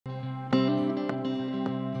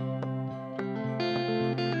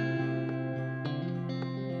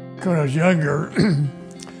When I was younger,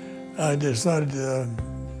 I decided to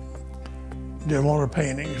do a lot of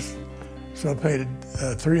paintings. So I painted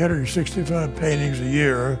 365 paintings a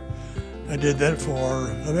year. I did that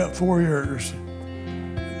for about 4 years.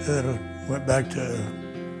 Then I went back to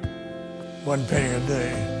one painting a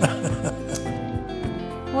day.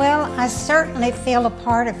 Well, I certainly feel a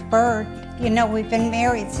part of Bert. You know, we've been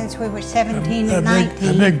married since we were 17 and 19.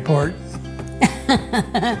 A big part.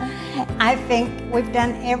 I think we've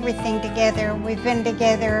done everything together. We've been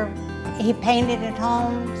together. He painted at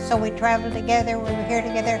home, so we traveled together. We were here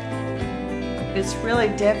together. It's really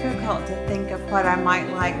difficult to think of what I might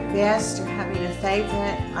like best or having a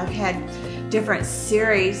favorite. I've had different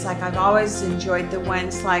series. Like, I've always enjoyed the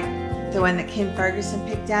ones like the one that Ken Ferguson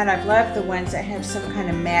picked out. I've loved the ones that have some kind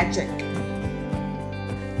of magic.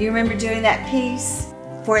 You remember doing that piece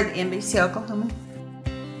for the NBC Oklahoma?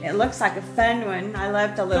 It looks like a fun one. I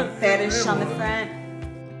love the little fetish on the front.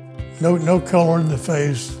 No color in the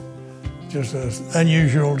face, just an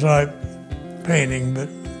unusual type painting, but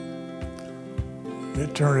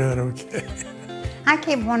it turned out okay. I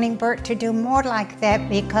keep wanting Bert to do more like that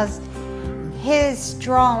because his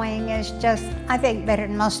drawing is just, I think, better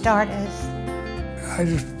than most artists. I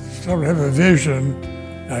just sort of have a vision,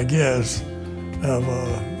 I guess, of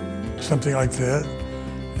something like that,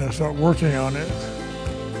 and I start working on it.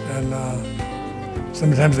 And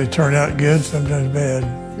sometimes they turn out good, sometimes bad.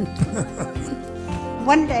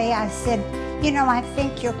 One day I said, you know, I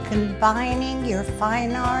think you're combining your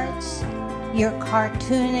fine arts, your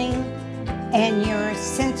cartooning, and your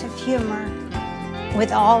sense of humor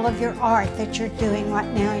with all of your art that you're doing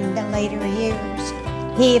right now in the later years.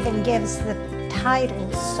 He even gives the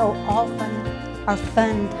titles so often are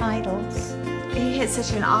fun titles. He had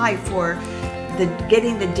such an eye for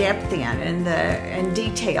getting the depth in and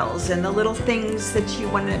details and the little things that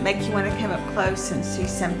make you want to come up close and see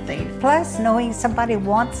something. Plus, knowing somebody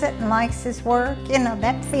wants it and likes his work, you know,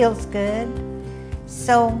 that feels good.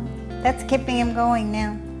 So that's keeping him going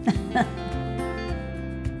now.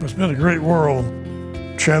 It's been a great world,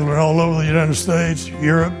 traveling all over the United States,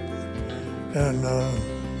 Europe, and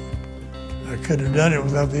I couldn't have done it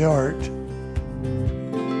without the art.